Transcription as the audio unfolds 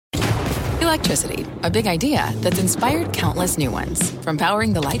Electricity, a big idea that's inspired countless new ones. From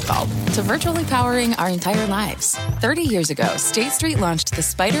powering the light bulb to virtually powering our entire lives. 30 years ago, State Street launched the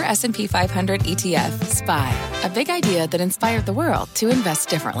SPDR S&P 500 ETF, SPY. A big idea that inspired the world to invest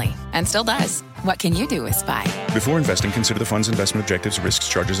differently. And still does. What can you do with SPY? Before investing, consider the fund's investment objectives, risks,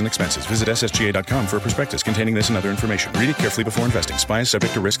 charges, and expenses. Visit ssga.com for a prospectus containing this and other information. Read it carefully before investing. SPY is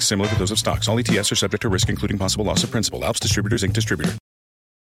subject to risks similar to those of stocks. All ETFs are subject to risk, including possible loss of principal. Alps Distributors, Inc. Distributor.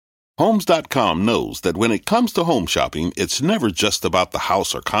 Homes.com knows that when it comes to home shopping, it's never just about the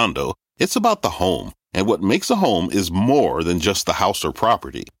house or condo. It's about the home. And what makes a home is more than just the house or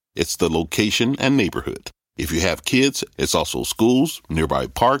property. It's the location and neighborhood. If you have kids, it's also schools, nearby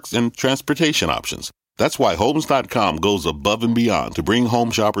parks, and transportation options. That's why Homes.com goes above and beyond to bring home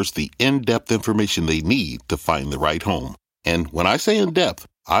shoppers the in-depth information they need to find the right home. And when I say in-depth,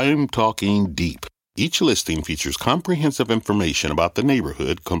 I'm talking deep. Each listing features comprehensive information about the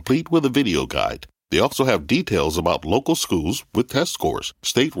neighborhood, complete with a video guide. They also have details about local schools with test scores,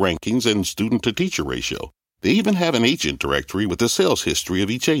 state rankings, and student-to-teacher ratio. They even have an agent directory with the sales history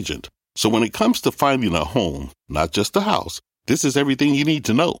of each agent. So when it comes to finding a home, not just a house, this is everything you need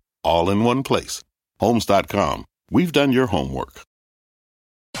to know, all in one place. Homes.com. We've done your homework.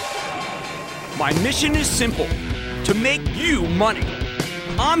 My mission is simple, to make you money.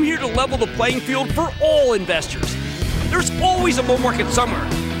 I'm here to level the playing field for all investors. There's always a bull market somewhere,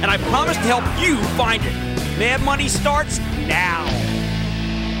 and I promise to help you find it. Mad Money starts now.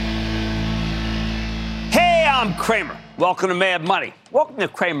 Hey, I'm Cramer. Welcome to Mad Money. Welcome to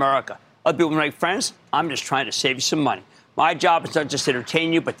Cramerica. Other people make friends. I'm just trying to save you some money. My job is not just to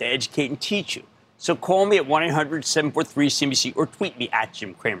entertain you, but to educate and teach you. So call me at 1-800-743-CNBC or tweet me at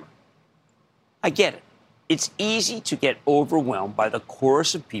Jim Cramer. I get it. It's easy to get overwhelmed by the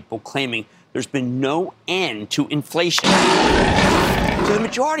chorus of people claiming there's been no end to inflation. To the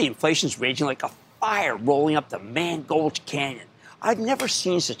majority, inflation is raging like a fire rolling up the Mangold Canyon. I've never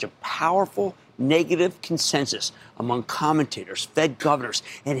seen such a powerful negative consensus among commentators, Fed governors,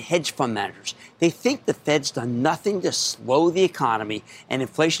 and hedge fund managers. They think the Fed's done nothing to slow the economy, and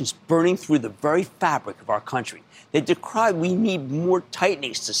inflation's burning through the very fabric of our country. They decry we need more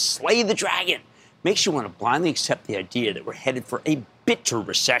tightenings to slay the dragon. Makes you want to blindly accept the idea that we're headed for a bitter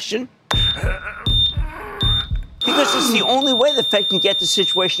recession. Because it's the only way the Fed can get the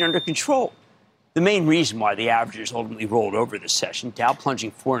situation under control. The main reason why the averages ultimately rolled over this session, Dow plunging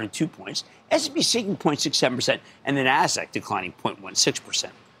 402 points, S&P sinking 0.67%, and the Nasdaq declining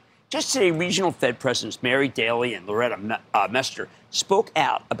 0.16%. Just today, regional Fed presidents Mary Daly and Loretta Mester spoke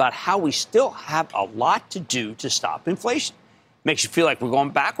out about how we still have a lot to do to stop inflation. Makes you feel like we're going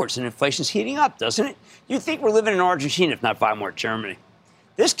backwards and inflation's heating up, doesn't it? You'd think we're living in Argentina, if not Weimar Germany.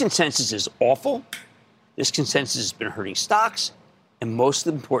 This consensus is awful. This consensus has been hurting stocks. And most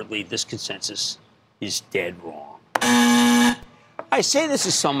importantly, this consensus is dead wrong. I say this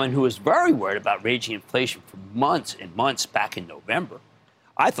as someone who was very worried about raging inflation for months and months back in November.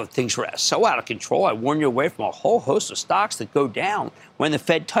 I thought things were so out of control, I warned you away from a whole host of stocks that go down when the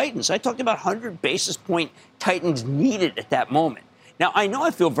Fed tightens. I talked about 100 basis point tightens needed at that moment. Now, I know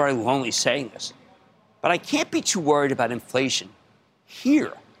I feel very lonely saying this, but I can't be too worried about inflation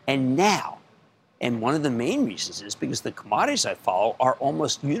here and now. And one of the main reasons is because the commodities I follow are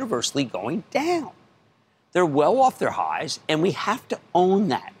almost universally going down. They're well off their highs, and we have to own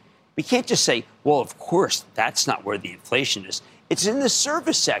that. We can't just say, well, of course, that's not where the inflation is. It's in the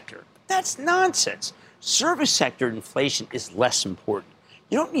service sector. That's nonsense. Service sector inflation is less important.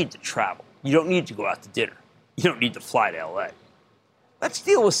 You don't need to travel. You don't need to go out to dinner. You don't need to fly to L.A. Let's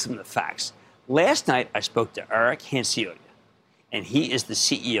deal with some of the facts. Last night, I spoke to Eric Hansotia, and he is the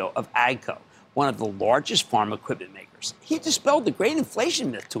CEO of AGCO, one of the largest farm equipment makers. He dispelled the grain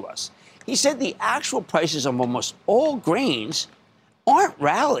inflation myth to us. He said the actual prices of almost all grains aren't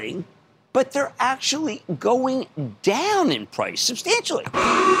rallying, but they're actually going down in price substantially.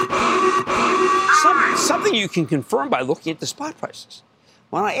 Something you can confirm by looking at the spot prices.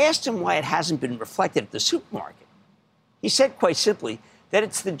 When I asked him why it hasn't been reflected at the supermarket, he said quite simply that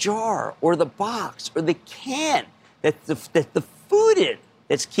it's the jar or the box or the can that the food in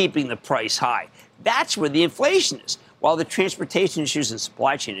that's keeping the price high. That's where the inflation is, while the transportation issues and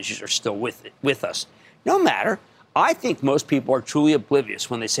supply chain issues are still with us. No matter. I think most people are truly oblivious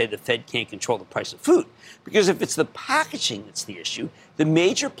when they say the Fed can't control the price of food. Because if it's the packaging that's the issue, the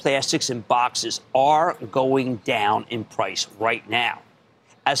major plastics and boxes are going down in price right now.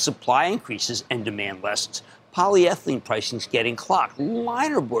 As supply increases and demand lessens, Polyethylene pricing's getting clocked.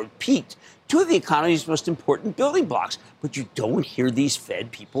 Linerboard peaked. Two of the economy's most important building blocks. But you don't hear these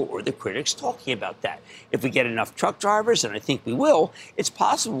Fed people or the critics talking about that. If we get enough truck drivers, and I think we will, it's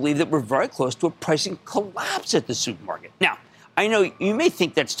possible to believe that we're very close to a pricing collapse at the supermarket. Now, I know you may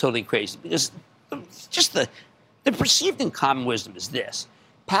think that's totally crazy because just the perceived and common wisdom is this.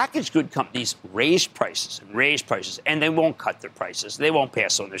 Packaged good companies raise prices, and they won't cut their prices. They won't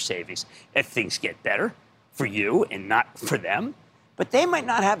pass on their savings if things get better for you and not for them. But they might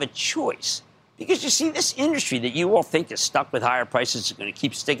not have a choice because, you see, this industry that you all think is stuck with higher prices is going to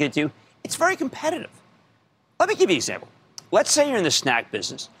keep sticking it to, it's very competitive. Let me give you an example. Let's say you're in the snack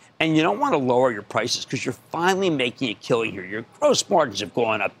business and you don't want to lower your prices because you're finally making a killing here. Your gross margins have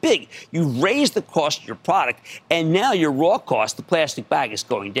gone up big. You raised the cost of your product, and now your raw cost, the plastic bag, is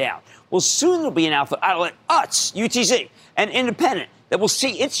going down. Well, soon there'll be an outlet, Utz, UTZ, an independent, that will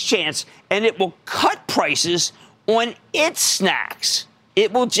see its chance, and it will cut prices on its snacks.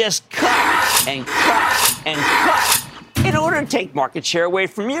 It will just cut and cut and cut in order to take market share away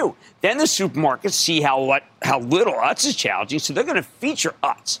from you. Then the supermarkets see how little Utz is challenging, so they're going to feature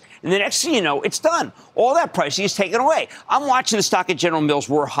Utz. And the next thing you know, it's done. All that pricing is taken away. I'm watching the stock at General Mills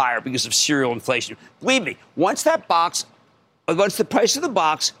roar higher because of cereal inflation. Believe me, once the price of the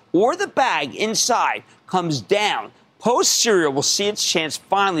box or the bag inside comes down, Post cereal will see its chance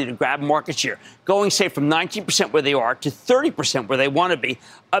finally to grab market share, going, say, from 19% where they are to 30% where they want to be,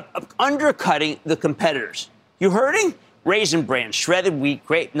 undercutting the competitors. You hurting? Raisin Bran, Shredded Wheat,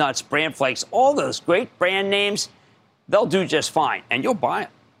 Grape Nuts, Bran Flakes, all those great brand names, they'll do just fine, and you'll buy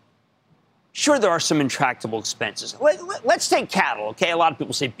them. Sure, there are some intractable expenses. Let's take cattle, okay? A lot of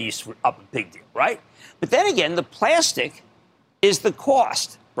people say beef's up a big deal, right? But then again, the plastic is the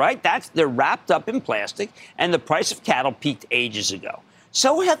cost. Right? They're wrapped up in plastic, and the price of cattle peaked ages ago.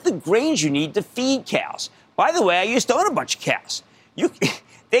 So have the grains you need to feed cows. By the way, I used to own a bunch of cows.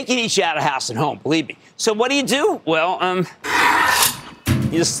 They can eat you out of house and home, believe me. So what do? Well,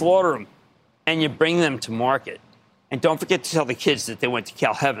 you slaughter them, and you bring them to market. And don't forget to tell the kids that they went to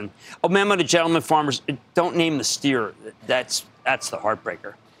Cal Heaven. Oh, memo to gentlemen farmers, don't name the steer. That's the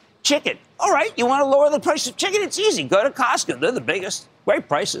heartbreaker. Chicken. All right, you want to lower the price of chicken? It's easy. Go to Costco. They're the biggest. Great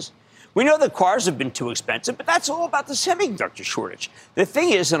prices. We know that cars have been too expensive, but that's all about the semiconductor shortage. The thing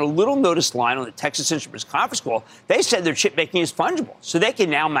is, in a little notice line on the Texas Instruments conference call, they said their chip making is fungible, so they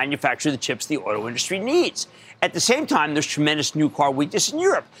can now manufacture the chips the auto industry needs. At the same time, there's tremendous new car weakness in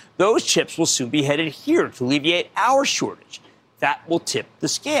Europe. Those chips will soon be headed here to alleviate our shortage. That will tip the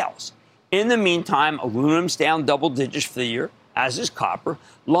scales. In the meantime, aluminum's down double digits for the year, as is copper.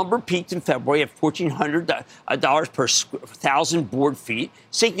 Lumber peaked in February at $1,400 per 1,000 board feet,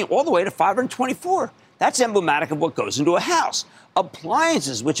 sinking all the way to $524. That's emblematic of what goes into a house.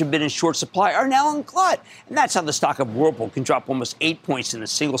 Appliances, which have been in short supply, are now in glut. And that's how the stock of Whirlpool can drop almost 8 points in a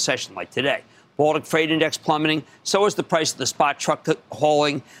single session like today. Baltic Freight Index plummeting. So is the price of the spot truck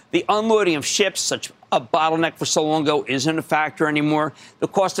hauling. The unloading of ships, such a bottleneck for so long ago, isn't a factor anymore. The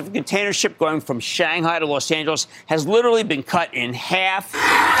cost of a container ship going from Shanghai to Los Angeles has literally been cut in half,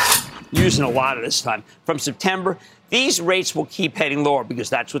 using a lot of this time. From September, these rates will keep heading lower because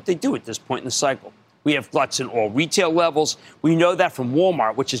that's what they do at this point in the cycle. We have gluts in all retail levels. We know that from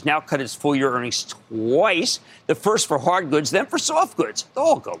Walmart, which has now cut its full-year earnings twice, the first for hard goods, then for soft goods. They'll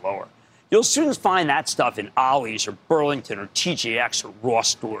all go lower. You'll soon find that stuff in Ollie's or Burlington or TJX or Ross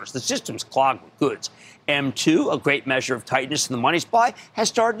stores. The system's clogged with goods. M2, a great measure of tightness in the money supply, has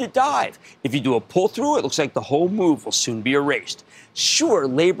started to dive. If you do a pull-through, it looks like the whole move will soon be erased. Sure,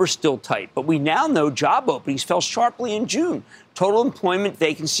 labor's still tight, but we now know job openings fell sharply in June. Total employment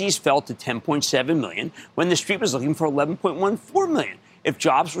vacancies fell to 10.7 million when the street was looking for 11.14 million. If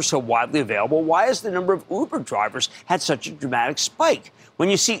jobs were so widely available, why has the number of Uber drivers had such a dramatic spike? When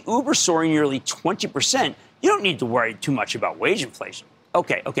you see Uber soaring nearly 20%, you don't need to worry too much about wage inflation.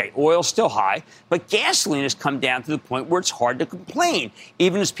 Okay, oil's still high, but gasoline has come down to the point where it's hard to complain,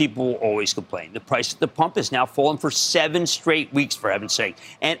 even as people will always complain. The price at the pump has now fallen for 7 straight weeks, for heaven's sake,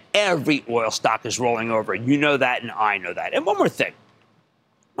 and every oil stock is rolling over, and you know that, and I know that. And one more thing,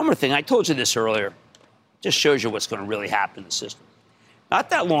 I told you this earlier, just shows you what's going to really happen in the system. Not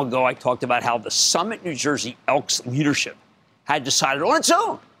that long ago, I talked about how the Summit, New Jersey Elks leadership had decided on its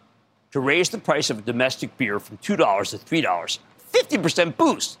own to raise the price of a domestic beer from $2 to $3, 50%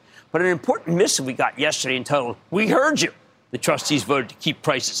 boost. But an important missive we got yesterday entitled, "We Heard You." The trustees voted to keep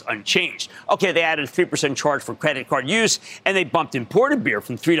prices unchanged. Okay, they added a 3% charge for credit card use, and they bumped imported beer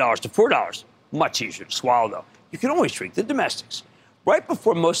from $3 to $4. Much easier to swallow, though. You can always drink the domestics. Right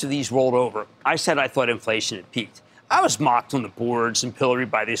before most of these rolled over, I said I thought inflation had peaked. I was mocked on the boards and pilloried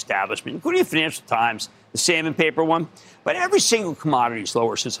by the establishment, including the Financial Times, the salmon paper one. But every single commodity is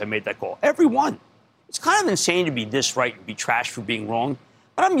lower since I made that call. Every one. It's kind of insane to be this right and be trashed for being wrong,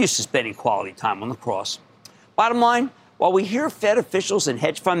 but I'm used to spending quality time on the cross. Bottom line, while we hear Fed officials and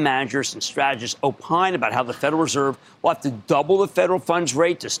hedge fund managers and strategists opine about how the Federal Reserve will have to double the federal funds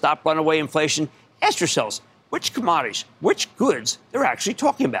rate to stop runaway inflation, ask yourselves which commodities, which goods they're actually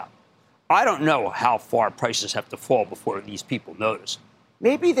talking about. I don't know how far prices have to fall before these people notice.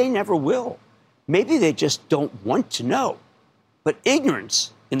 Maybe they never will. Maybe they just don't want to know. But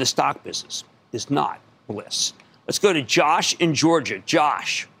ignorance in the stock business is not bliss. Let's go to Josh in Georgia.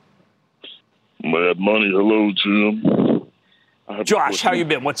 Josh. Mad Money, hello, Jim. Josh, how you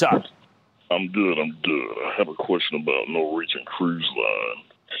been? What's up? I'm good. I have a question about Norwegian Cruise Line.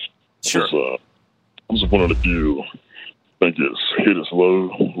 Sure. I'm just wondering if you think it's hit its low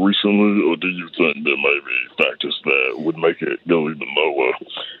recently, or do you think there may be factors that would make it go even lower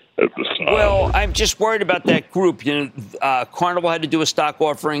at this time? Well, I'm just worried about that group. Carnival had to do a stock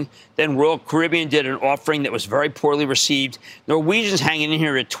offering. Then Royal Caribbean did an offering that was very poorly received. Norwegian's hanging in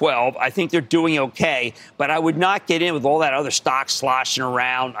here at 12. I think they're doing okay, but I would not get in with all that other stock sloshing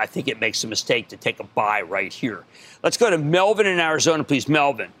around. I think it makes a mistake to take a buy right here. Let's go to Melvin in Arizona, please.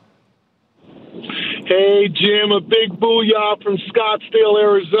 Melvin. Hey, Jim, a big booyah from Scottsdale,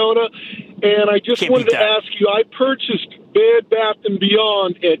 Arizona. And I just wanted to ask you, I purchased Bed Bath &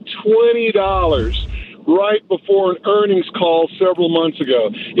 Beyond at $20 right before an earnings call several months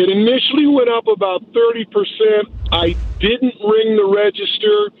ago. It initially went up about 30%. I didn't ring the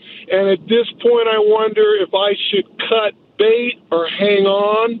register. And at this point, I wonder if I should cut bait or hang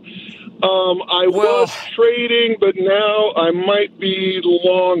on. I was trading, but now I might be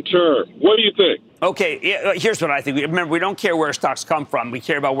long term. What do you think? Okay, here's what I think. Remember, we don't care where stocks come from. We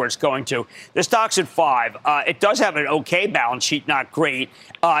care about where it's going to. The stock's at 5. It does have an okay balance sheet, not great.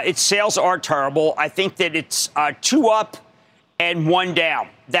 Its sales are terrible. I think that it's 2 up and 1 down.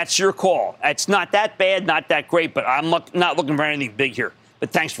 That's your call. It's not that bad, not that great, but I'm not looking for anything big here.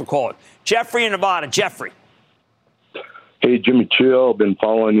 But thanks for calling. Jeffrey in Nevada. Jeffrey. Hey, Jimmy Chill. I've been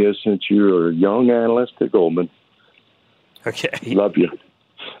following you since you were a young analyst at Goldman. Okay. Love you.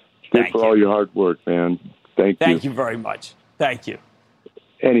 Thank you for all your hard work, man. Thank you. Thank you very much. Thank you.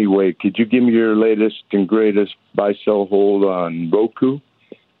 Anyway, could you give me your latest and greatest buy-sell hold on Roku?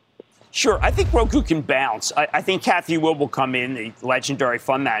 Sure. I think Roku can bounce. I think Kathy Wood will come in, the legendary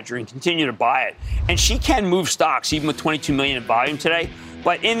fund manager, and continue to buy it. And she can move stocks, even with $22 million in volume today.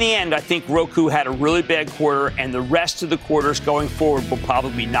 But in the end, I think Roku had a really bad quarter, and the rest of the quarters going forward will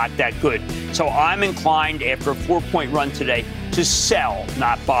probably be not that good. So I'm inclined, after a 4-point run today, to sell,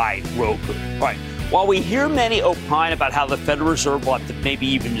 not buy Roku. All right. While we hear many opine about how the Federal Reserve will have to maybe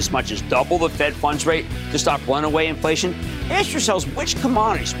even as much as double the Fed funds rate to stop runaway inflation, ask yourselves which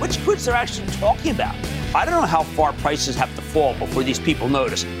commodities, which goods they're actually talking about. I don't know how far prices have to fall before these people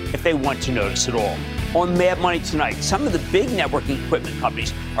notice, if they want to notice at all. On Mad Money tonight, some of the big networking equipment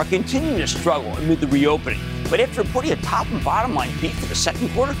companies are continuing to struggle amid the reopening. But after putting a top and bottom line beat for the second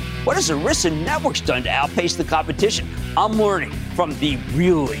quarter, what has Arista Networks done to outpace the competition? I'm learning from the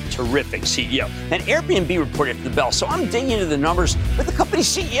really terrific CEO. And Airbnb reported after the bell, so I'm digging into the numbers with the company's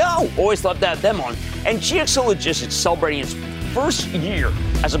CEO. Always love to have them on. And GXO Logistics celebrating its first year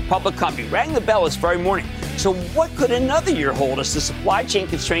as a public company, rang the bell this very morning. So what could another year hold as the supply chain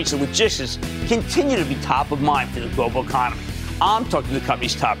constraints and logistics continue to be top of mind for the global economy? I'm talking to the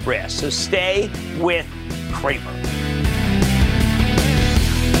company's top brass, so stay with Cramer.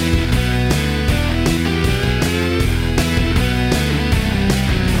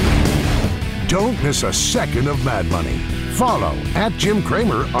 Don't miss a second of Mad Money. Follow @Jim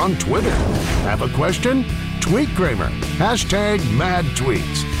Cramer on Twitter. Have a question? Tweet Cramer.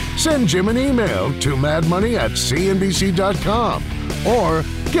 #MadTweets. Send Jim an email to madmoney@cnbc.com or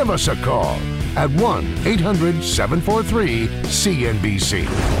give us a call at 1-800-743-CNBC.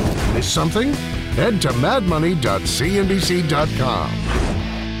 Miss something? Head to madmoney.cnbc.com.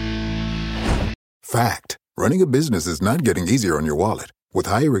 Fact. Running a business is not getting easier on your wallet. With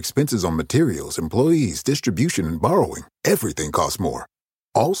higher expenses on materials, employees, distribution, and borrowing, everything costs more.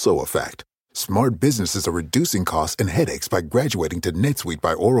 Also a fact. Smart businesses are reducing costs and headaches by graduating to NetSuite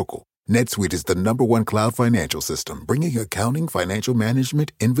by Oracle. NetSuite is the #1 cloud financial system, bringing accounting, financial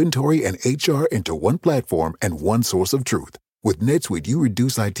management, inventory, and HR into one platform and one source of truth. With NetSuite, you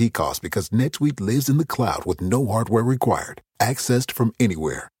reduce IT costs because NetSuite lives in the cloud with no hardware required. Accessed from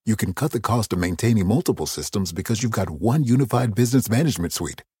anywhere, you can cut the cost of maintaining multiple systems because you've got one unified business management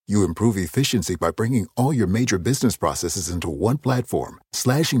suite. You improve efficiency by bringing all your major business processes into one platform,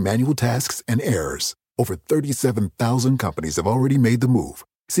 slashing manual tasks and errors. Over 37,000 companies have already made the move.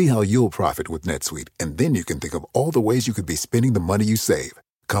 See how you'll profit with NetSuite, and then you can think of all the ways you could be spending the money you save.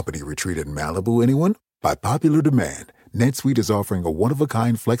 Company retreat in Malibu, anyone? By popular demand, NetSuite is offering a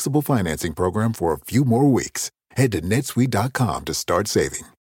one-of-a-kind flexible financing program for a few more weeks. Head to netsuite.com to start saving.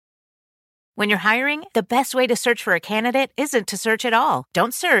 When you're hiring, the best way to search for a candidate isn't to search at all.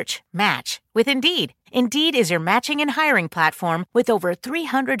 Don't search, match with Indeed. Indeed is your matching and hiring platform with over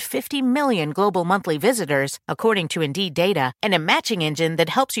 350 million global monthly visitors, according to Indeed data, and a matching engine that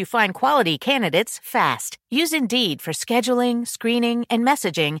helps you find quality candidates fast. Use Indeed for scheduling, screening, and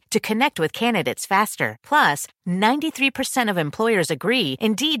messaging to connect with candidates faster. Plus, 93% of employers agree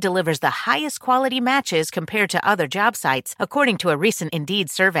Indeed delivers the highest quality matches compared to other job sites, according to a recent Indeed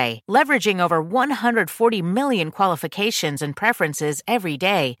survey. Leveraging over 140 million qualifications and preferences every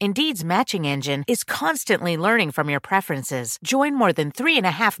day, Indeed's matching engine is constantly learning from your preferences. Join more than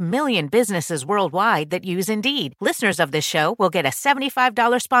 3.5 million businesses worldwide that use Indeed. Listeners of this show will get a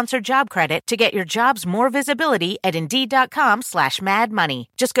 $75 sponsored job credit to get your jobs more visibility at Indeed.com/madmoney.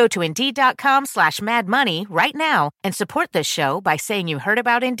 Just go to Indeed.com/madmoney right now and support this show by saying you heard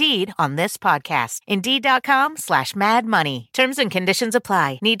about Indeed on this podcast. Indeed.com/madmoney. Terms and conditions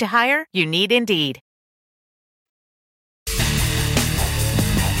apply. Need to hire? You need Indeed.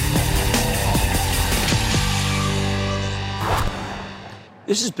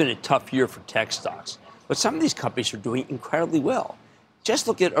 This has been a tough year for tech stocks, but some of these companies are doing incredibly well. Just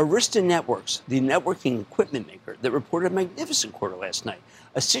look at Arista Networks, the networking equipment maker that reported a magnificent quarter last night.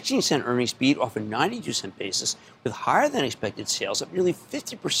 A 16-cent earnings beat off a 92-cent basis with higher-than-expected sales up nearly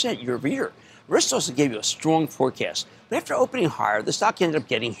 50% year-over-year. Arista also gave you a strong forecast, but after opening higher, the stock ended up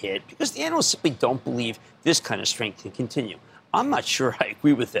getting hit because the analysts simply don't believe this kind of strength can continue. I'm not sure I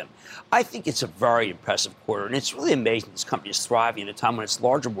agree with them. I think it's a very impressive quarter, and it's really amazing this company is thriving at a time when its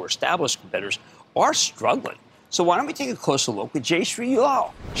larger, more established competitors are struggling. So why don't we take a closer look at Jayshree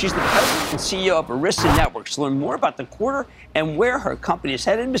Ullal? She's the president and CEO of Arista Networks to learn more about the quarter and where her company is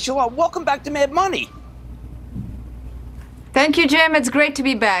headed. Ms. Ullal, welcome back to Mad Money. Thank you, Jim. It's great to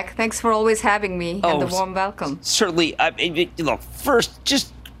be back. Thanks for always having me and the warm welcome. Certainly. Look, first,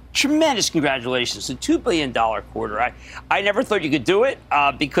 just tremendous congratulations. A $2 billion quarter. I never thought you could do it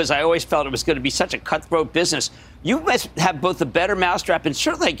because I always felt it was going to be such a cutthroat business. You must have both the better mousetrap and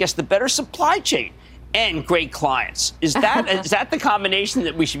certainly, I guess, the better supply chain and great clients. Is that the combination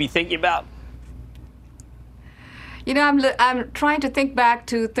that we should be thinking about? You know, I'm trying to think back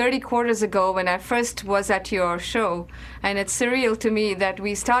to 30 quarters ago when I first was at your show, and it's surreal to me that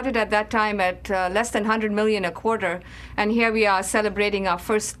we started at that time at less than 100 million a quarter, and here we are celebrating our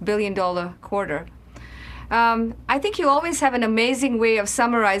first $1 billion quarter. I think you always have an amazing way of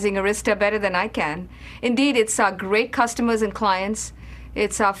summarizing Arista better than I can. Indeed, it's our great customers and clients.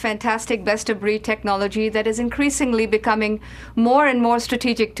 It's our fantastic best-of-breed technology that is increasingly becoming more and more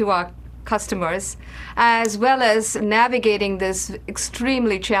strategic to our customers, as well as navigating this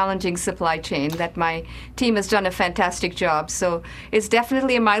extremely challenging supply chain that my team has done a fantastic job. So it's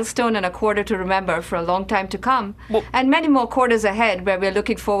definitely a milestone and a quarter to remember for a long time to come, and many more quarters ahead where we're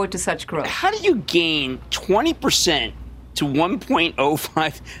looking forward to such growth. How do you gain 20% to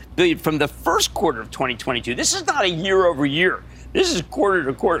 1.05 billion from the first quarter of 2022? This is not a year over year. This is quarter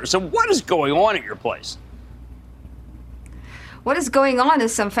to quarter. So what is going on at your place? What is going on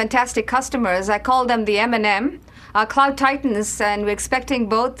is some fantastic customers. I call them the M&M, Cloud Titans, and we're expecting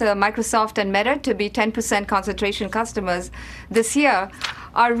both Microsoft and Meta to be 10% concentration customers this year,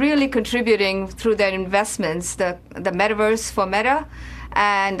 are really contributing through their investments, the metaverse for Meta,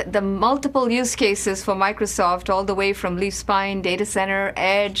 and the multiple use cases for Microsoft, all the way from leaf spine, data center,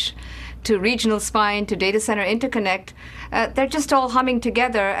 edge, to regional spine, to data center interconnect. They're just all humming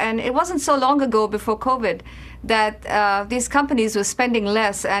together. And it wasn't so long ago before COVID that these companies were spending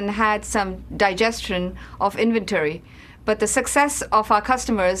less and had some digestion of inventory. But the success of our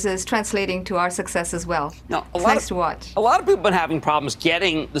customers is translating to our success as well. Now, it's nice to watch. A lot of people have been having problems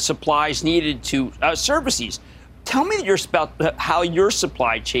getting the supplies needed to service these. Tell me about how your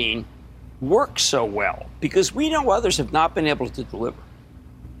supply chain works so well, because we know others have not been able to deliver.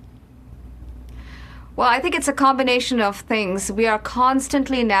 Well, I think it's a combination of things. We are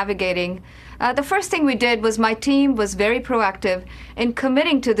constantly navigating. The first thing we did was my team was very proactive in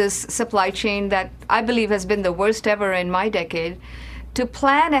committing to this supply chain that I believe has been the worst ever in my decade, to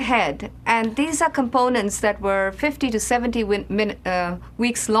plan ahead. And these are components that were 50 to 70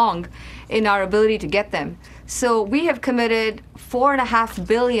 weeks long in our ability to get them. So we have committed $4.5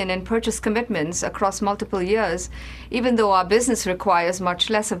 billion in purchase commitments across multiple years, even though our business requires much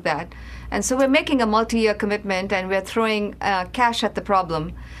less of that. And so we're making a multi-year commitment and we're throwing cash at the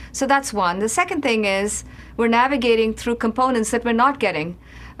problem. So that's one. The second thing is we're navigating through components that we're not getting.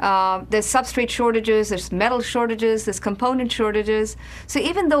 There's substrate shortages, there's metal shortages, there's component shortages. So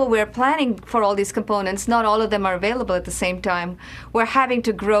even though we're planning for all these components, not all of them are available at the same time. We're having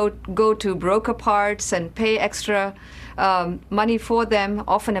to go to broker parts and pay extra money for them,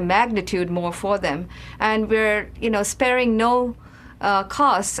 often a magnitude more for them. And we're sparing no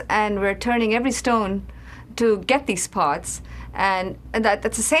costs, and we're turning every stone to get these parts. And that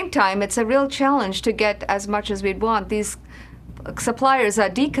at the same time, it's a real challenge to get as much as we'd want. These suppliers are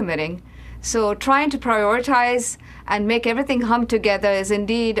decommitting. So trying to prioritize and make everything hum together is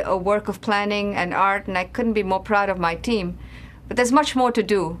indeed a work of planning and art, and I couldn't be more proud of my team. But there's much more to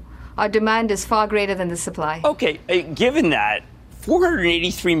do. Our demand is far greater than the supply. Okay, given that,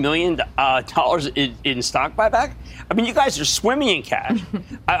 $483 million in stock buyback? I mean, you guys are swimming in cash.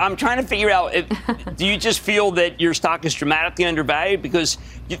 I'm trying to figure out, do you just feel that your stock is dramatically undervalued? Because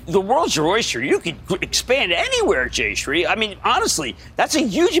the world's your oyster. You could expand anywhere, Jayshree. I mean, honestly, that's a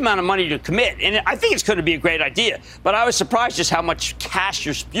huge amount of money to commit. And I think it's going to be a great idea. But I was surprised just how much cash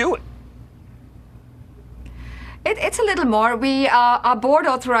you're spewing. It's a little more. Our board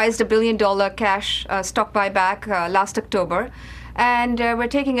authorized $1 billion cash stock buyback last October. And we're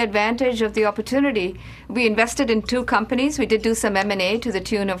taking advantage of the opportunity. We invested in 2 companies. We did do some M&A to the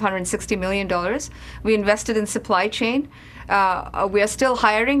tune of $160 million. We invested in supply chain. We are still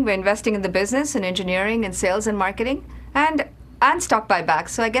hiring. We're investing in the business and engineering and sales and marketing and stock buybacks.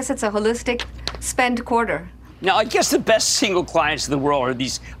 So I guess it's a holistic spend quarter. Now, I guess the best single clients in the world are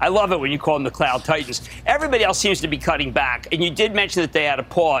these. I love it when you call them the cloud titans. Everybody else seems to be cutting back, and you did mention that they had a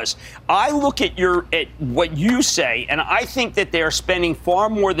pause. I look at what you say, and I think that they are spending far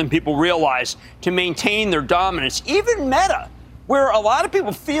more than people realize to maintain their dominance. Even Meta, where a lot of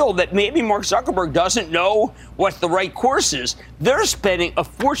people feel that maybe Mark Zuckerberg doesn't know what the right course is, they're spending a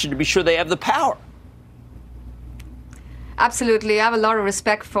fortune to be sure they have the power. Absolutely. I have a lot of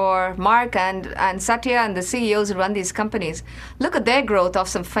respect for Mark and Satya and the CEOs who run these companies. Look at their growth of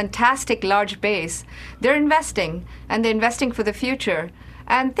some fantastic large base. They're investing, and they're investing for the future.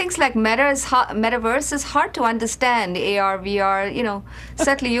 And things like metaverse is hard to understand, AR, VR.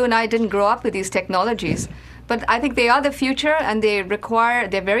 Certainly you and I didn't grow up with these technologies. But I think they are the future, and they're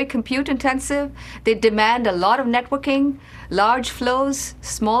very compute intensive. They demand a lot of networking, large flows,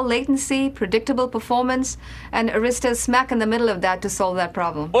 small latency, predictable performance, and Arista is smack in the middle of that to solve that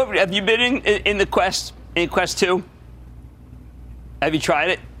problem. Well, have you been in the Quest 2? Have you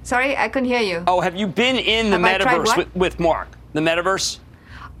tried it? Sorry, I couldn't hear you. Oh, have you been in the metaverse with Mark? The metaverse?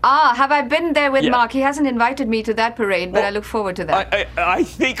 Have I been there with Mark? He hasn't invited me to that parade, but I look forward to that. I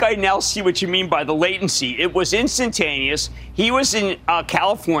think I now see what you mean by the latency. It was instantaneous. He was in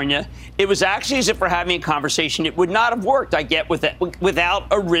California. It was actually as if we're having a conversation. It would not have worked, I get, without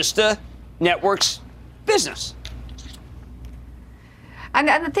Arista Networks business.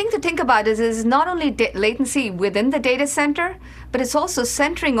 And the thing to think about is not only latency within the data center, but it's also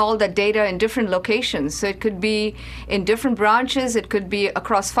centering all the data in different locations. So it could be in different branches, it could be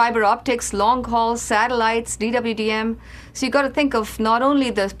across fiber optics, long haul, satellites, DWDM. So you've got to think of not only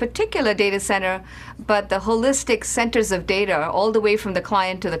the particular data center, but the holistic centers of data all the way from the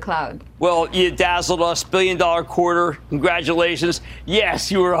client to the cloud. Well, you dazzled us, $1 billion quarter. Congratulations.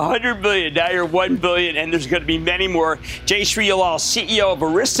 Yes, you were $100 billion. Now you're $1 billion, and there's going to be many more. Jayshree Ullal, CEO of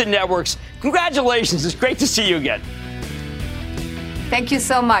Arista Networks. Congratulations. It's great to see you again. Thank you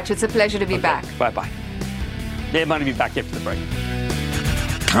so much. It's a pleasure to be back. Bye-bye. Dave, I'm going to be back after the break.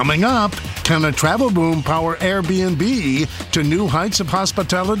 Coming up, can a travel boom power Airbnb to new heights of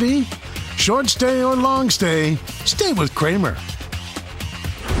hospitality? Short stay or long stay? Stay with Kramer.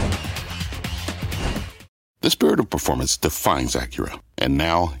 The spirit of performance defines Acura, and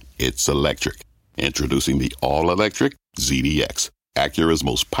now it's electric. Introducing the all-electric ZDX, Acura's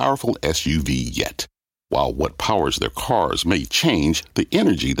most powerful SUV yet. While what powers their cars may change, the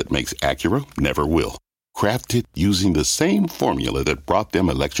energy that makes Acura never will. Crafted using the same formula that brought them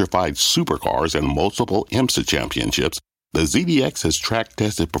electrified supercars and multiple IMSA championships, the ZDX has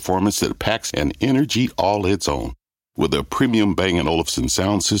track-tested performance that packs an energy all its own. With a premium Bang & Olufsen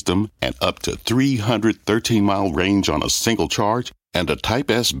sound system and up to 313-mile range on a single charge, and a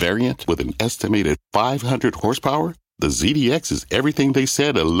Type S variant with an estimated 500 horsepower, the ZDX is everything they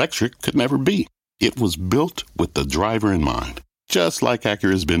said electric could never be. It was built with the driver in mind, just like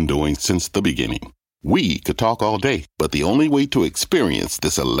Acura's been doing since the beginning. We could talk all day, but the only way to experience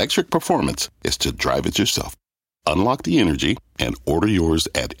this electric performance is to drive it yourself. Unlock the energy and order yours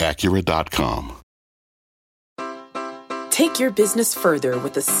at Acura.com. Take your business further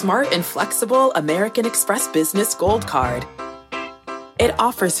with the smart and flexible American Express Business Gold Card. It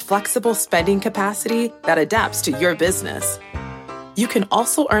offers flexible spending capacity that adapts to your business. You can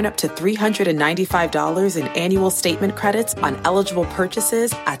also earn up to $395 in annual statement credits on eligible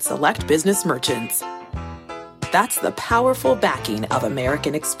purchases at select business merchants. That's the powerful backing of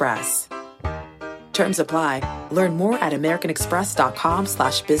American Express. Terms apply. Learn more at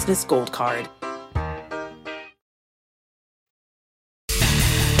americanexpress.com/business gold card.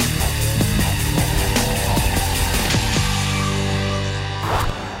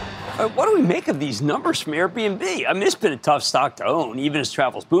 What do we make of these numbers from Airbnb? I mean, it's been a tough stock to own, even as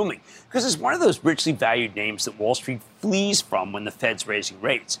travel's booming, because it's one of those richly valued names that Wall Street flees from when the Fed's raising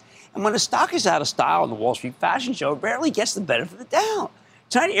rates. And when a stock is out of style on the Wall Street fashion show, it rarely gets the benefit of the doubt.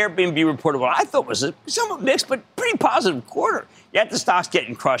 Tonight, Airbnb reported what I thought was a somewhat mixed but pretty positive quarter. Yet the stock's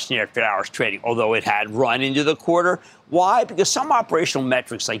getting crushed in after hours trading, although it had run into the quarter. Why? Because some operational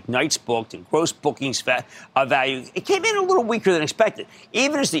metrics like nights booked and gross bookings value, it came in a little weaker than expected,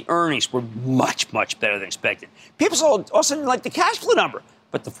 even as the earnings were much, much better than expected. People also didn't like the cash flow number,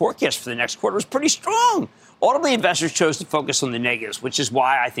 but the forecast for the next quarter was pretty strong. Ultimately, investors chose to focus on the negatives, which is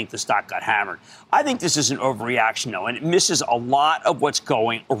why I think the stock got hammered. I think this is an overreaction, though, and it misses a lot of what's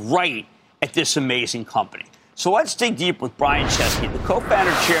going right at this amazing company. So let's dig deep with Brian Chesky, the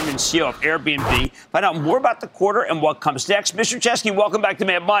co-founder, chairman, and CEO of Airbnb, find out more about the quarter and what comes next. Mr. Chesky, welcome back to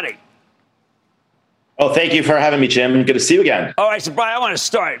Mad Money. Oh, thank you for having me, Jim. Good to see you again. All right, so Brian, I want to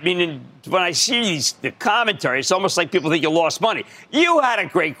start. Meaning, when I see the commentary, it's almost like people think you lost money. You had a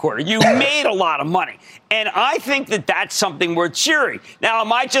great quarter. You made a lot of money. And I think that that's something worth cheering. Now,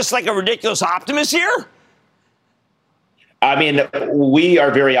 am I just like a ridiculous optimist here? I mean, we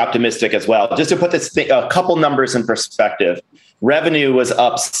are very optimistic as well. Just to put this a couple numbers in perspective, revenue was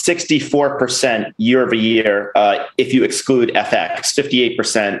up 64% year over year if you exclude FX,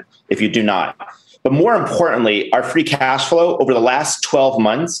 58% if you do not. But more importantly, our free cash flow over the last 12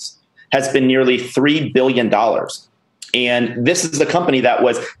 months has been nearly $3 billion. And this is the company that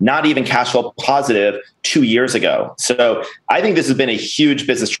was not even cash flow positive 2 years ago. So I think this has been a huge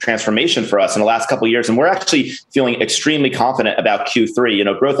business transformation for us in the last couple of years. And we're actually feeling extremely confident about Q3. You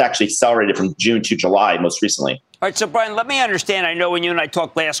know, growth actually accelerated from June to July most recently. All right, so Brian, let me understand. I know when you and I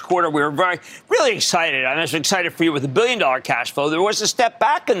talked last quarter, we were really excited. I was excited for you with $1 billion cash flow. There was a step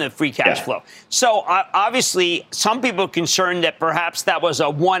back in the free cash flow. So obviously, some people are concerned that perhaps that was a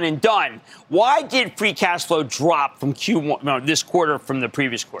one and done. Why did free cash flow drop from this quarter from the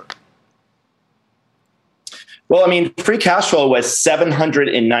previous quarter? Well, I mean, free cash flow was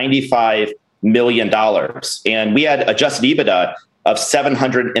 $795 million, and we had adjusted EBITDA of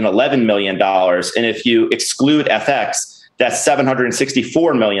 $711 million. And if you exclude FX, that's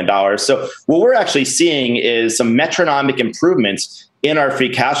 $764 million. So what we're actually seeing is some metronomic improvements in our free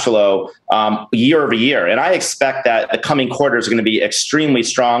cash flow year over year. And I expect that the coming quarters are going to be extremely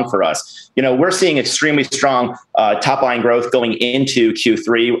strong for us. You know, we're seeing extremely strong top line growth going into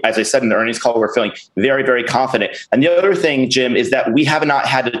Q3. As I said in the earnings call, we're feeling very, very confident. And the other thing, Jim, is that we have not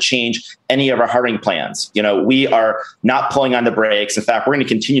had to change any of our hiring plans. You know, we are not pulling on the brakes. In fact, we're going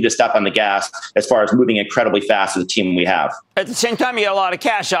to continue to step on the gas as far as moving incredibly fast with the team we have. At the same time, you got a lot of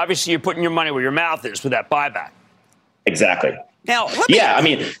cash. Obviously, you're putting your money where your mouth is with that buyback. Exactly. Now,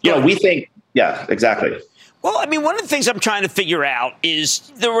 we think, exactly. Well, I mean, one of the things I'm trying to figure out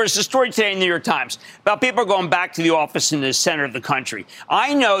is there was a story today in the New York Times about people going back to the office in the center of the country.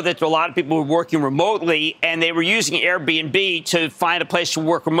 I know that there are a lot of people who are working remotely, and they were using Airbnb to find a place to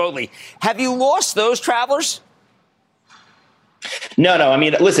work remotely. Have you lost those travelers? No. I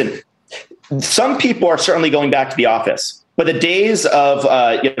mean, listen, some people are certainly going back to the office. But the days of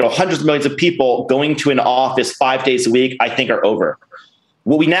hundreds of millions of people going to an office 5 days a week, I think, are over.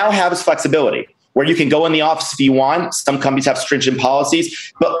 What we now have is flexibility, where you can go in the office if you want. Some companies have stringent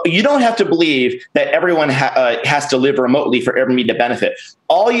policies, but you don't have to believe that everyone has to live remotely for Airbnb to benefit.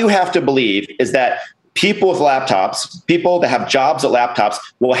 All you have to believe is that people with laptops, people that have jobs at laptops,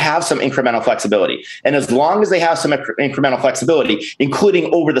 will have some incremental flexibility. And as long as they have some incremental flexibility,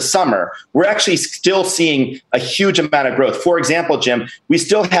 including over the summer, we're actually still seeing a huge amount of growth. For example, Jim, we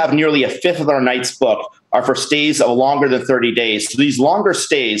still have nearly a fifth of our nights booked are for stays of longer than 30 days. So these longer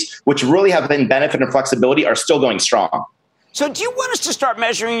stays, which really have been benefit and flexibility, are still going strong. So do you want us to start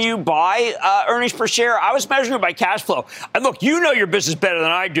measuring you by earnings per share? I was measuring it by cash flow. And look, you know your business better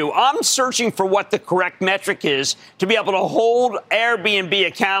than I do. I'm searching for what the correct metric is to be able to hold Airbnb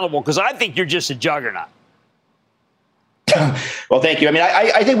accountable, because I think you're just a juggernaut. Well, thank you. I mean,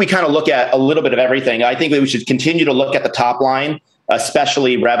 I think we kind of look at a little bit of everything. I think that we should continue to look at the top line,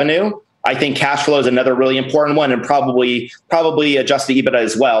 especially revenue. I think cash flow is another really important one, and probably adjusted EBITDA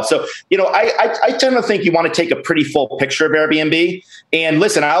as well. So, I tend to think you want to take a pretty full picture of Airbnb. And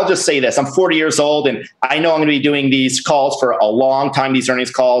listen, I'll just say this. I'm 40 years old, and I know I'm going to be doing these calls for a long time, these earnings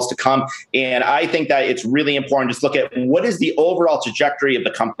calls to come. And I think that it's really important to just look at what is the overall trajectory of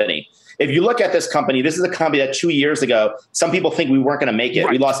the company. If you look at this company, this is a company that 2 years ago, some people think we weren't going to make it.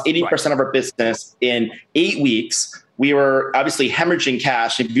 Right. We lost 80% of our business in 8 weeks. We were obviously hemorrhaging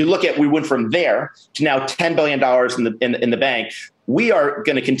cash. If you look at, we went from there to now $10 billion in the bank. We are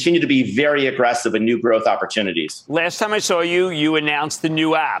going to continue to be very aggressive in new growth opportunities. Last time I saw you, you announced the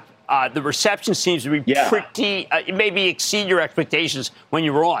new app. The reception seems to be pretty, maybe exceed your expectations when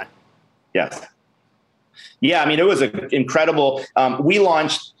you were on. Yes. Yeah, I mean, it was incredible. We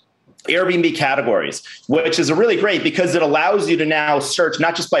launched Airbnb categories, which is really great because it allows you to now search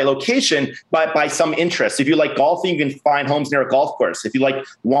not just by location, but by some interest. If you like golfing, you can find homes near a golf course. If you like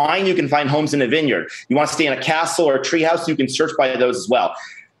wine, you can find homes in a vineyard. You want to stay in a castle or a treehouse, you can search by those as well.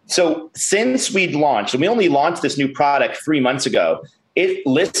 So since we'd launched, and we only launched this new product 3 months ago,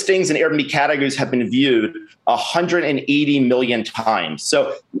 listings and Airbnb categories have been viewed 180 million times.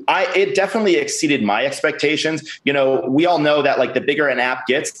 So it definitely exceeded my expectations. We all know that like the bigger an app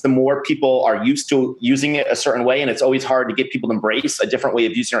gets, the more people are used to using it a certain way. And it's always hard to get people to embrace a different way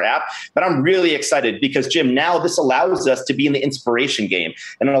of using your app. But I'm really excited because, Jim, now this allows us to be in the inspiration game,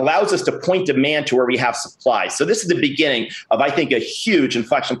 and it allows us to point demand to where we have supply. So this is the beginning of, I think, a huge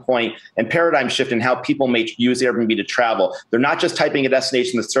inflection point and paradigm shift in how people may use Airbnb to travel. They're not just typing a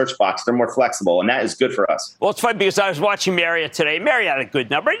destination in the search box. They're more flexible, and that is good for us. Well, it's funny because I was watching Marriott today. Marriott had a good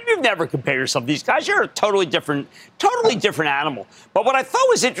number. You've never compared yourself to these guys. You're a totally different animal. But what I thought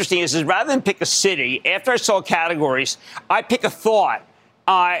was interesting is rather than pick a city, after I saw categories, I pick a thought.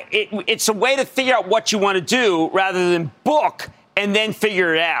 It's a way to figure out what you want to do rather than book and then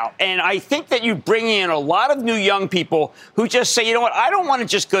figure it out. And I think that you bring in a lot of new young people who just say, you know what, I don't want to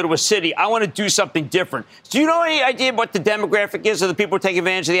just go to a city. I want to do something different. Do you know any idea what the demographic is of the people who take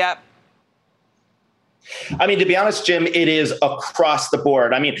advantage of the app? I mean, to be honest, Jim, it is across the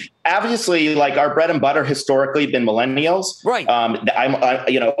board. I mean, obviously, like our bread and butter historically been millennials. Right.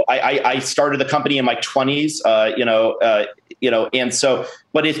 I started the company in my 20s, and so,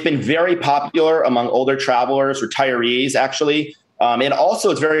 but it's been very popular among older travelers, retirees, actually. And also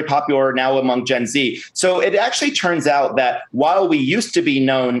it's very popular now among Gen Z. So it actually turns out that while we used to be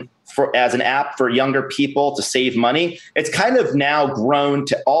known as an app for younger people to save money, it's kind of now grown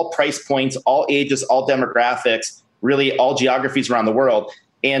to all price points, all ages, all demographics, really all geographies around the world.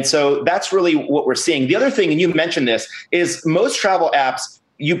 And so that's really what we're seeing. The other thing, and you mentioned this, is most travel apps,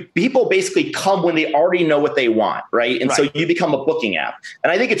 people basically come when they already know what they want, right? And so you become a booking app.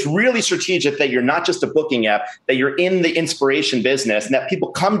 And I think it's really strategic that you're not just a booking app, that you're in the inspiration business and that people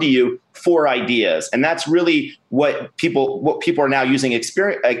come to you for ideas. And that's really what people are now using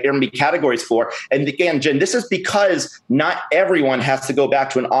Airbnb categories for. And again, Jen, this is because not everyone has to go back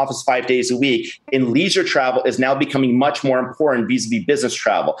to an office 5 days a week. And leisure travel is now becoming much more important vis-a-vis business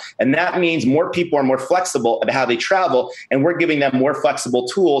travel. And that means more people are more flexible about how they travel. And we're giving them more flexible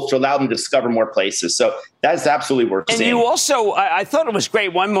tools to allow them to discover more places. So that's absolutely what we're seeing. And you also, I thought it was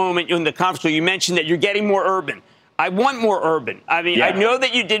great. One moment in the conference call, you mentioned that you're getting more urban. I want more urban. I mean, I know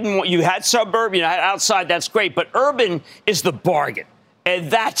that you had suburban, you had outside, that's great, but urban is the bargain. And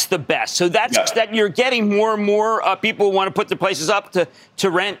that's the best. So that's that you're getting more and more people who want to put their places up to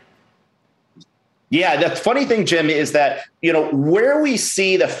rent. Yeah, the funny thing, Jim, is that, where we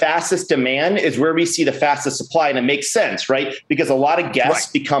see the fastest demand is where we see the fastest supply. And it makes sense, right? Because a lot of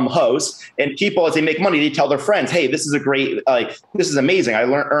guests become hosts, and people, as they make money, they tell their friends, hey, this is this is amazing. I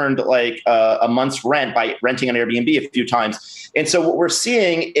earned a month's rent by renting an Airbnb a few times. And so what we're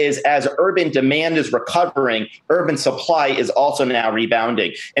seeing is as urban demand is recovering, urban supply is also now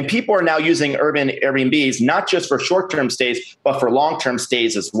rebounding. And people are now using urban Airbnbs, not just for short-term stays, but for long-term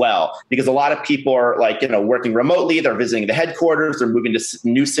stays as well. Because a lot of people are working remotely. They're visiting the headquarters. They're moving to a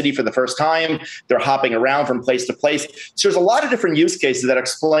new city for the first time. They're hopping around from place to place. So there's a lot of different use cases that are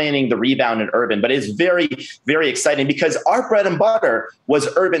explaining the rebound in urban. But it's very, very exciting because our bread and butter was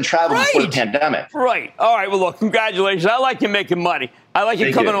urban travel before the pandemic. Right. All right. Well, look, congratulations. I like you making money. I like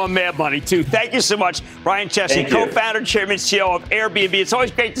you coming on Mad Money, too. Thank you so much, Ryan Chesky, co-founder, chairman, CEO of Airbnb. It's always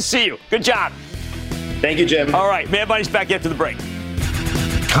great to see you. Good job. Thank you, Jim. All right. Mad Money's back after the break.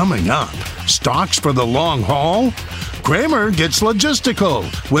 Coming up, stocks for the long haul? Cramer gets logistical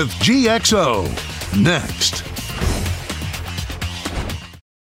with GXO. Next.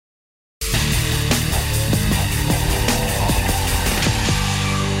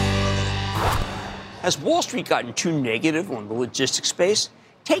 Has Wall Street gotten too negative on the logistics space?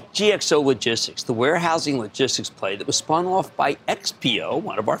 Take GXO Logistics, the warehousing logistics play that was spun off by XPO,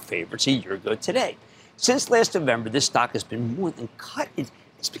 one of our favorites, a year ago today. Since last November, this stock has been more than cut.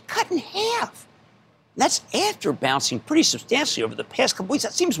 It's been cut in half. That's after bouncing pretty substantially over the past couple weeks.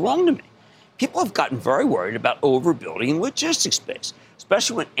 That seems wrong to me. People have gotten very worried about overbuilding in logistics space,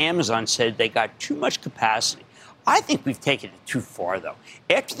 especially when Amazon said they got too much capacity. I think we've taken it too far, though.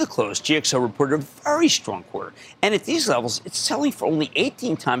 After the close, GXO reported a very strong quarter. And at these levels, it's selling for only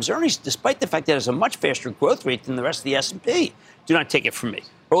 18 times earnings, despite the fact that it has a much faster growth rate than the rest of the S&P. Do not take it from me.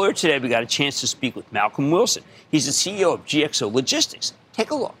 Earlier today, we got a chance to speak with Malcolm Wilson. He's the CEO of GXO Logistics.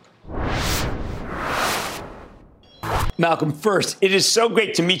 Take a look. Malcolm, first, it is so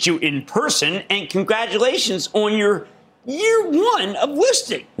great to meet you in person, and congratulations on your year one of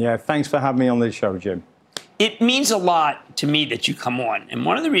listing. Yeah, thanks for having me on the show, Jim. It means a lot to me that you come on, and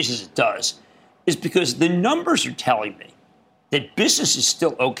one of the reasons it does is because the numbers are telling me that business is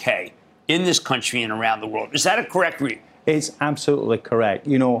still okay in this country and around the world. Is that a correct read? It's absolutely correct.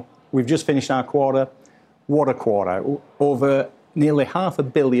 You know, we've just finished our quarter. What a quarter. Over nearly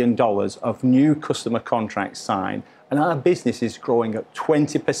 $500 million of new customer contracts signed, and our business is growing at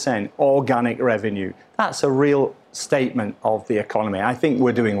 20% organic revenue. That's a real statement of the economy. I think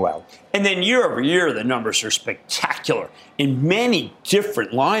we're doing well. And then year over year, the numbers are spectacular in many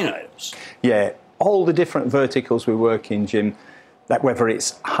different line items. Yeah, all the different verticals we work in, Jim, that whether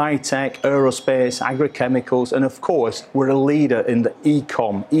it's high-tech, aerospace, agrochemicals, and of course, we're a leader in the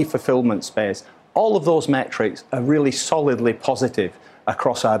e-fulfillment space. All of those metrics are really solidly positive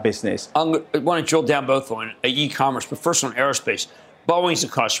across our business. I want to drill down both on e-commerce, but first on aerospace. Boeing's a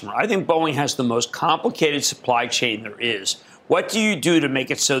customer. I think Boeing has the most complicated supply chain there is. What do you do to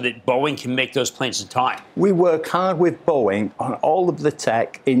make it so that Boeing can make those planes in time? We work hard with Boeing on all of the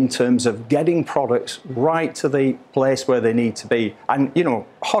tech in terms of getting products right to the place where they need to be. And, you know,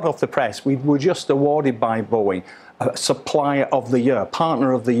 hot off the press, we were just awarded by Boeing a Supplier of the Year,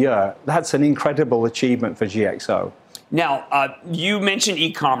 Partner of the Year. That's an incredible achievement for GXO. Now, you mentioned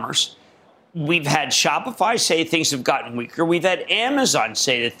e-commerce. We've had Shopify say things have gotten weaker. We've had Amazon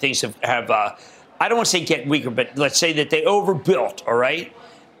say that things have I don't want to say get weaker, but let's say that they overbuilt, all right?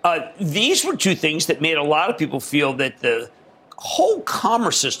 These were two things that made a lot of people feel that the whole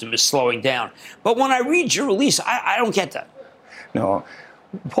commerce system is slowing down. But when I read your release, I don't get that. No.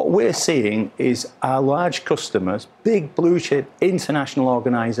 What we're seeing is our large customers, big blue chip international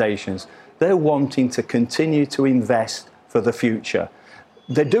organizations, they're wanting to continue to invest for the future.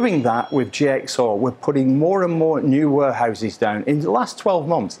 They're doing that with GXO. We're putting more and more new warehouses down. In the last 12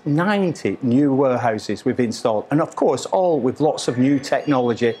 months, 90 new warehouses we've installed. And of course, all with lots of new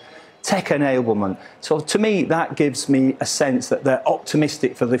technology, tech enablement. So to me, that gives me a sense that they're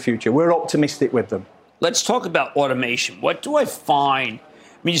optimistic for the future. We're optimistic with them. Let's talk about automation. What do I find?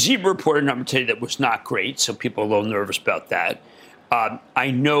 I mean, Zebra reported a number today that was not great, so people are a little nervous about that.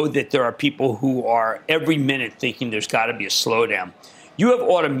 I know that there are people who are every minute thinking there's got to be a slowdown. You have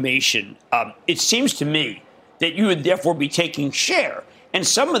automation. It seems to me that you would therefore be taking share. And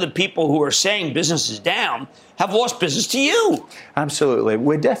some of the people who are saying business is down have lost business to you. Absolutely.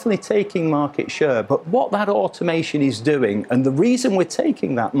 We're definitely taking market share. But what that automation is doing, and the reason we're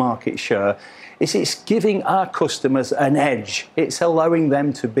taking that market share, is it's giving our customers an edge. It's allowing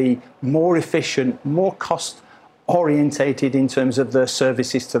them to be more efficient, more cost-orientated in terms of their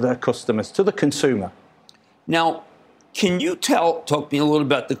services to their customers, to the consumer. Now, can you talk to me a little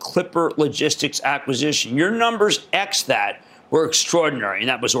about the Clipper Logistics acquisition? Your numbers X that were extraordinary, and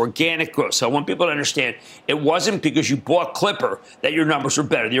that was organic growth. So I want people to understand it wasn't because you bought Clipper that your numbers were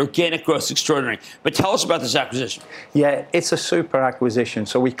better. The organic growth is extraordinary. But tell us about this acquisition. Yeah, it's a super acquisition.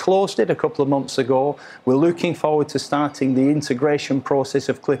 So we closed it a couple of months ago. We're looking forward to starting the integration process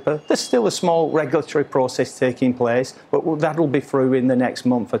of Clipper. There's still a small regulatory process taking place, but that'll be through in the next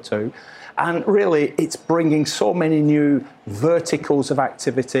month or two. And really, it's bringing so many new verticals of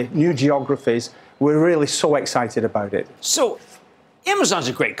activity, new geographies. We're really so excited about it. So Amazon's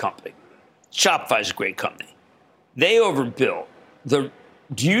a great company. Shopify's a great company. They overbuilt. Do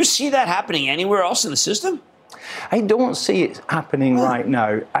you see that happening anywhere else in the system? I don't see it happening right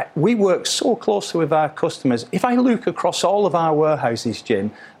now. We work so closely with our customers. If I look across all of our warehouses,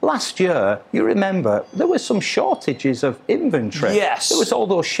 Jim, last year, you remember, there were some shortages of inventory. Yes. There was all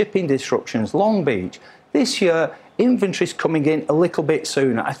those shipping disruptions, Long Beach. This year, inventory's coming in a little bit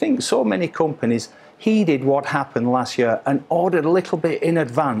sooner. I think so many companies heeded what happened last year and ordered a little bit in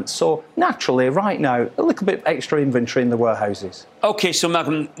advance. So naturally, right now, a little bit extra inventory in the warehouses. Okay, so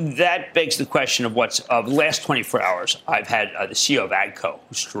Malcolm, that begs the question of the last 24 hours. I've had the CEO of AGCO,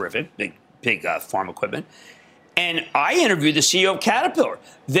 who's terrific, big big farm equipment. And I interviewed the CEO of Caterpillar.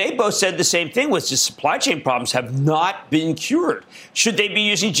 They both said the same thing, which is supply chain problems have not been cured. Should they be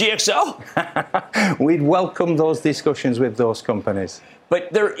using GXO? We'd welcome those discussions with those companies.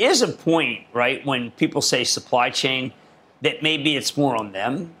 But there is a point, right, when people say supply chain, that maybe it's more on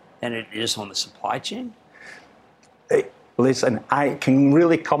them than it is on the supply chain? Listen, I can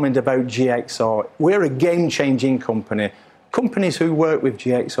really comment about GXO. We're a game-changing company. Companies who work with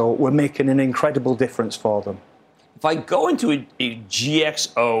GXO, we're making an incredible difference for them. If I go into a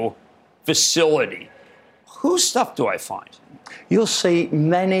GXO facility, whose stuff do I find? You'll see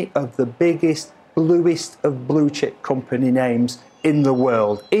many of the biggest, bluest of blue chip company names in the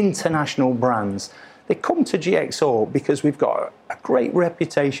world, international brands. They come to GXO because we've got a great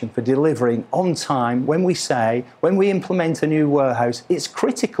reputation for delivering on time. When we implement a new warehouse, it's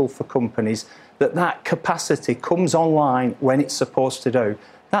critical for companies that capacity comes online when it's supposed to do.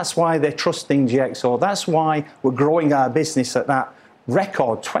 That's why they're trusting GXO. That's why we're growing our business at that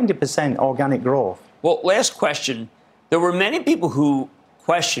record 20% organic growth. Well, last question. There were many people who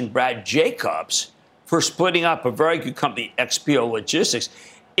questioned Brad Jacobs for splitting up a very good company, XPO Logistics.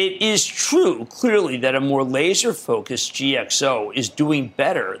 It is true, clearly, that a more laser-focused GXO is doing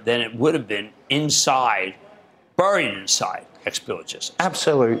better than it would have been buried inside XPO Logistics.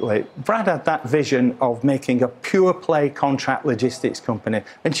 Absolutely. Brad had that vision of making a pure-play contract logistics company.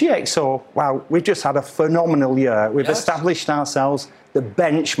 And GXO, wow, we've just had a phenomenal year. We've established ourselves the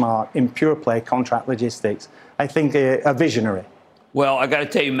benchmark in pure-play contract logistics. I think a visionary. Well, I got to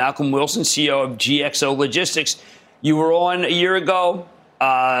tell you, Malcolm Wilson, CEO of GXO Logistics, you were on a year ago.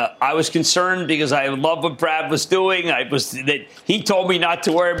 I was concerned because I love what Brad was doing. He told me not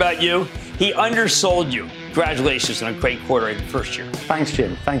to worry about you. He undersold you. Congratulations on a great quarter in the first year. Thanks,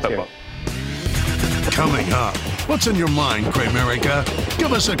 Jim. Thank you. Coming up, what's in your mind, Cramerica?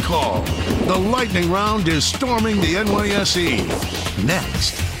 Give us a call. The lightning round is storming the NYSE.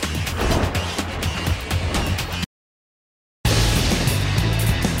 Next.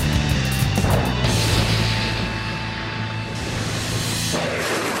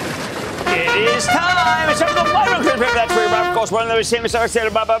 It's time. It's time for the lightning round. That's where Robert calls one of those same stars.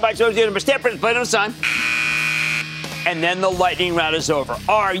 Bye. So you're Stanford, play on the sun. And then the lightning round is over.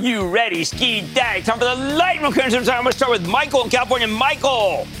 Are you ready, Ski Daddy? Time for the lightning round. I'm going to start with Michael in California.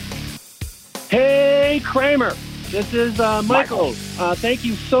 Michael. Hey, Cramer. This is Michael. Thank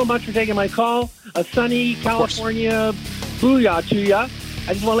you so much for taking my call. A sunny California booyah to ya.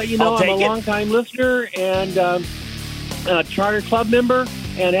 I just want to let you know I'm a longtime listener and a charter club member,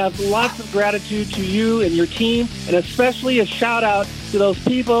 and have lots of gratitude to you and your team, and especially a shout out to those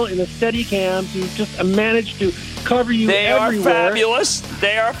people in the Steadicams who just managed to cover you everywhere.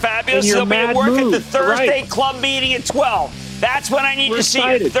 They are fabulous. They'll be at work at the Thursday club meeting at 12. That's when I need to see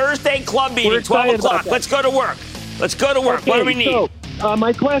you. Thursday club meeting, 12 o'clock. Let's go to work. Okay, what do we need? So,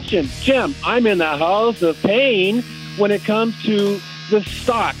 my question, Jim, I'm in the house of pain when it comes to the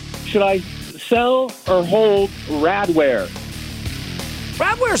stock. Should I sell or hold Radware?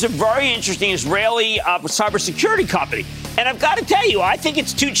 Radware is a very interesting Israeli cybersecurity company. And I've got to tell you, I think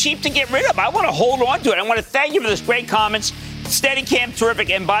it's too cheap to get rid of. I want to hold on to it. I want to thank you for those great comments. Steadicam, terrific.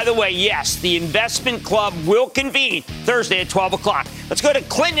 And by the way, yes, the investment club will convene Thursday at 12 o'clock. Let's go to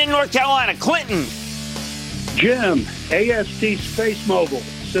Clinton in North Carolina. Clinton. Jim, AST Space Mobile,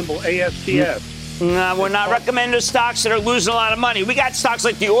 symbol ASTS. No, we're not recommending stocks that are losing a lot of money. We got stocks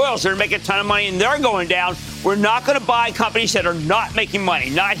like the oils that are making a ton of money, and they're going down. We're not going to buy companies that are not making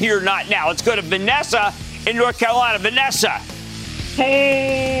money. Not here, not now. Let's go to Vanessa in North Carolina. Vanessa.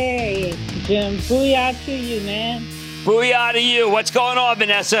 Hey, Jim. Booyah to you, man. Booyah to you. What's going on,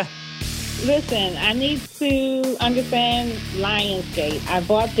 Vanessa? Listen, I need to understand Lionsgate. I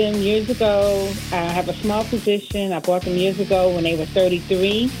bought them years ago. I have a small position. I bought them years ago when they were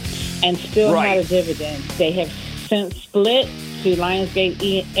 33 and still not a dividend. They have since split to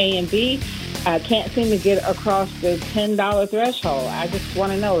Lionsgate A and B. I can't seem to get across the $10 threshold. I just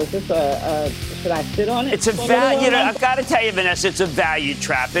want to know, is this should I sit on it? It's a value. I've got to tell you, Vanessa, it's a value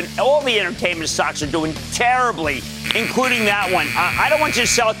trap. And all the entertainment stocks are doing terribly, including that one. I don't want you to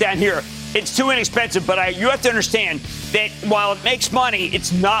sell it down here. It's too inexpensive, but you have to understand that while it makes money,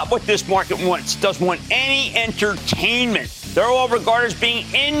 it's not what this market wants. It doesn't want any entertainment. They're all regarded as being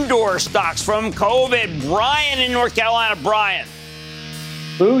indoor stocks from COVID. Brian in North Carolina. Brian.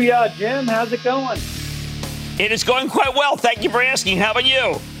 Booyah, Jim. How's it going? It is going quite well. Thank you for asking. How about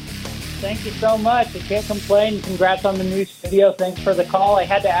you? Thank you so much. I can't complain. Congrats on the new studio. Thanks for the call. I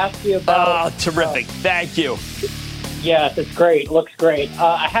had to ask you about... Oh, terrific. Thank you. Yes, it's great. Looks great.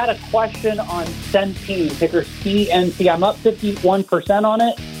 I had a question on Centene, ticker CNC. I'm up 51% on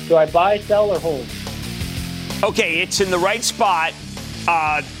it. Do I buy, sell, or hold? Okay, it's in the right spot.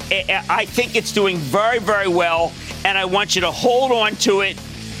 I think it's doing very, very well, and I want you to hold on to it.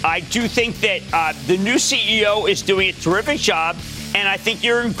 I do think that the new CEO is doing a terrific job, and I think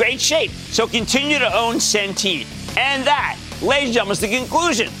you're in great shape. So continue to own Centene. And that, ladies and gentlemen, is the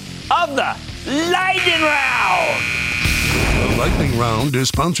conclusion of the Lightning Round. The Lightning Round is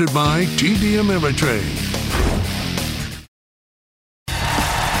sponsored by TD Ameritrade.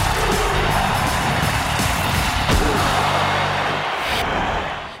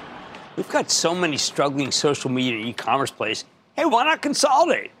 We've got so many struggling social media and e-commerce plays. Hey, why not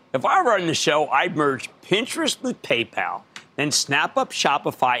consolidate? If I were on the show, I'd merge Pinterest with PayPal, then snap up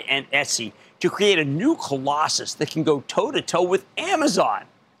Shopify and Etsy to create a new colossus that can go toe-to-toe with Amazon.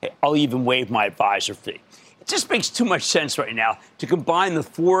 Hey, I'll even waive my advisor fee. It just makes too much sense right now to combine the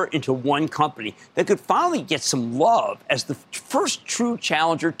four into one company that could finally get some love as the first true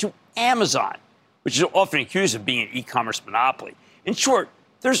challenger to Amazon, which is often accused of being an e-commerce monopoly. In short,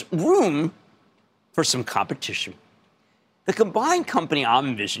 there's room for some competition. The combined company I'm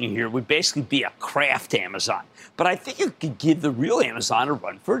envisioning here would basically be a craft Amazon, but I think it could give the real Amazon a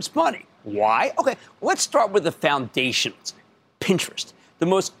run for its money. Why? Okay, let's start with the foundations. Pinterest, the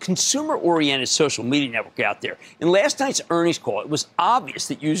most consumer-oriented social media network out there. In last night's earnings call, it was obvious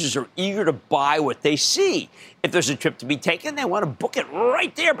that users are eager to buy what they see. If there's a trip to be taken, they want to book it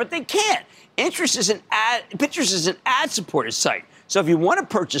right there, but they can't. Pinterest is an ad-supported site. So if you want to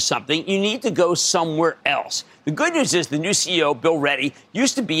purchase something, you need to go somewhere else. The good news is the new CEO, Bill Ready,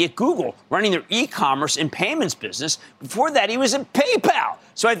 used to be at Google, running their e-commerce and payments business. Before that, he was at PayPal.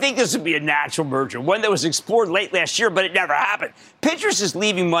 So I think this would be a natural merger, one that was explored late last year, but it never happened. Pinterest is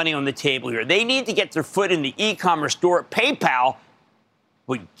leaving money on the table here. They need to get their foot in the e-commerce door. PayPal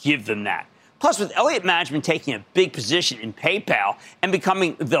would give them that. Plus, with Elliott Management taking a big position in PayPal and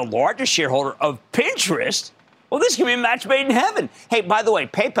becoming the largest shareholder of Pinterest, well, this could be a match made in heaven. Hey, by the way,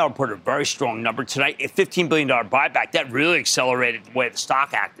 PayPal reported a very strong number tonight, a $15 billion buyback. That really accelerated the way the stock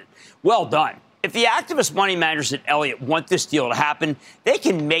acted. Well done. If the activist money managers at Elliott want this deal to happen, they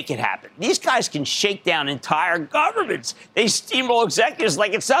can make it happen. These guys can shake down entire governments. They steamroll executives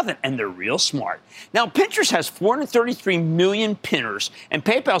like it's nothing, and they're real smart. Now, Pinterest has 433 million pinners, and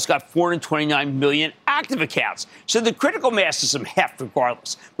PayPal's got 429 million active accounts. So the critical mass is some heft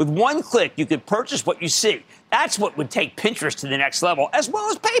regardless. With one click, you could purchase what you see. That's what would take Pinterest to the next level, as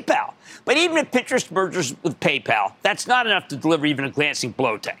well as PayPal. But even if Pinterest mergers with PayPal, that's not enough to deliver even a glancing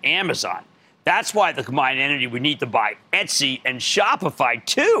blow to Amazon. That's why the combined entity would need to buy Etsy and Shopify,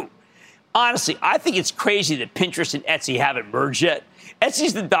 too. Honestly, I think it's crazy that Pinterest and Etsy haven't merged yet.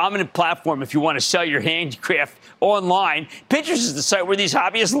 Etsy's the dominant platform if you want to sell your handicraft online. Pinterest is the site where these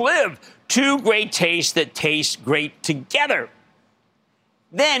hobbyists live. Two great tastes that taste great together.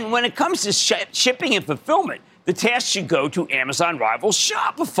 Then, when it comes to shipping and fulfillment, the task should go to Amazon rival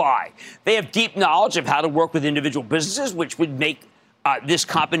Shopify. They have deep knowledge of how to work with individual businesses, which would make this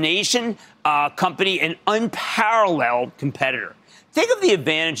combination company an unparalleled competitor. Think of the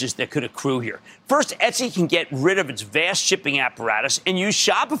advantages that could accrue here. First, Etsy can get rid of its vast shipping apparatus and use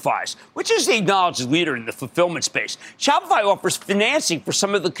Shopify's, which is the acknowledged leader in the fulfillment space. Shopify offers financing for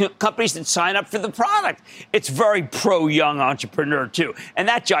some of the companies that sign up for the product. It's very pro-young entrepreneur, too, and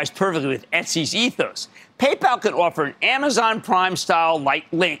that jives perfectly with Etsy's ethos. PayPal can offer an Amazon Prime-style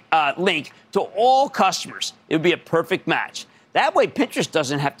link to all customers. It would be a perfect match. That way, Pinterest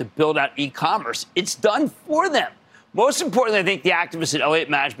doesn't have to build out e-commerce. It's done for them. Most importantly, I think the activists at Elliott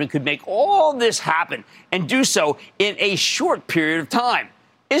Management could make all this happen and do so in a short period of time.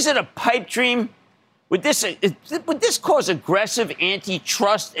 Is it a pipe dream? Would this cause aggressive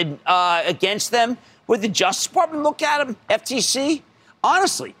antitrust against them? Would the Justice Department look at them? FTC?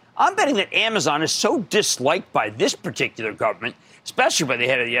 Honestly, I'm betting that Amazon is so disliked by this particular government, especially by the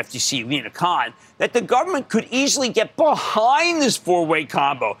head of the FTC, Lina Khan, that the government could easily get behind this four-way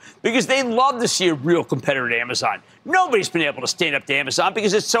combo because they love to see a real competitor to Amazon. Nobody's been able to stand up to Amazon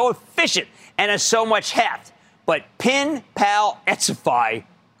because it's so efficient and has so much heft. But PayPal Etsify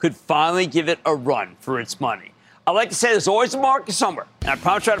could finally give it a run for its money. I like to say there's always a market somewhere, and I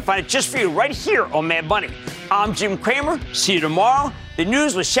promise to try to find it just for you right here on Mad Money. I'm Jim Cramer. See you tomorrow. The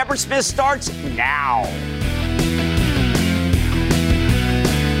news with Shepard Smith starts now.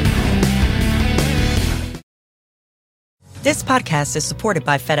 This podcast is supported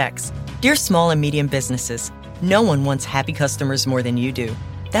by FedEx. Dear small and medium businesses, no one wants happy customers more than you do.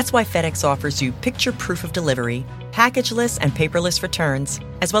 That's why FedEx offers you picture proof of delivery, packageless and paperless returns,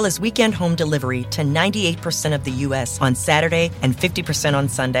 as well as weekend home delivery to 98% of the U.S. on Saturday and 50% on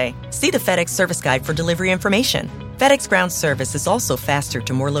Sunday. See the FedEx service guide for delivery information. FedEx Ground service is also faster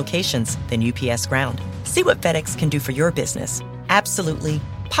to more locations than UPS Ground. See what FedEx can do for your business. Absolutely,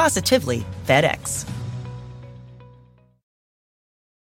 positively FedEx.